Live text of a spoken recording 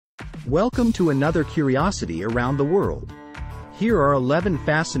Welcome to another curiosity around the world. Here are 11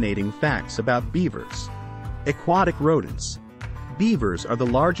 fascinating facts about beavers. Aquatic rodents. Beavers are the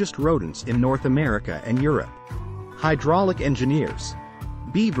largest rodents in North America and Europe. Hydraulic engineers.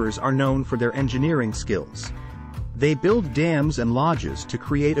 Beavers are known for their engineering skills. They build dams and lodges to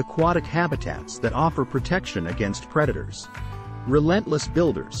create aquatic habitats that offer protection against predators. Relentless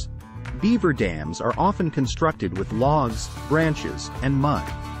builders. Beaver dams are often constructed with logs, branches, and mud.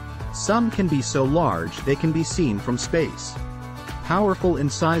 Some can be so large they can be seen from space. Powerful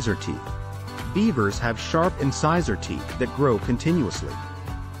incisor teeth. Beavers have sharp incisor teeth that grow continuously.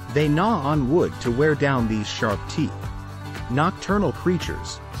 They gnaw on wood to wear down these sharp teeth. Nocturnal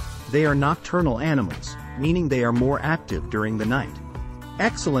creatures. They are nocturnal animals, meaning they are more active during the night.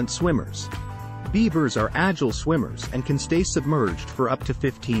 Excellent swimmers. Beavers are agile swimmers and can stay submerged for up to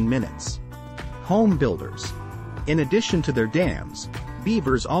 15 minutes. Home builders. In addition to their dams,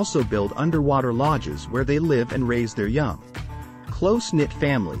 beavers also build underwater lodges where they live and raise their young. Close-knit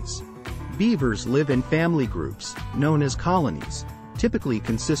families. Beavers live in family groups, known as colonies, typically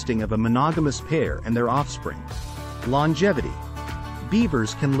consisting of a monogamous pair and their offspring. Longevity.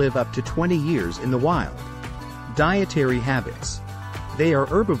 Beavers can live up to 20 years in the wild. Dietary habits. They are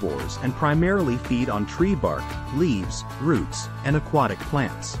herbivores and primarily feed on tree bark, leaves, roots, and aquatic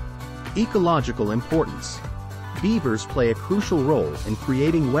plants. Ecological importance. Beavers play a crucial role in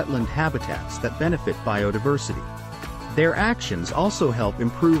creating wetland habitats that benefit biodiversity. Their actions also help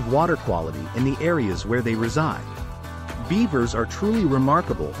improve water quality in the areas where they reside. Beavers are truly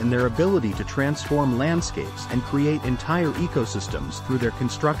remarkable in their ability to transform landscapes and create entire ecosystems through their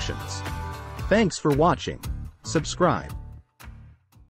constructions. Thanks for watching. Subscribe.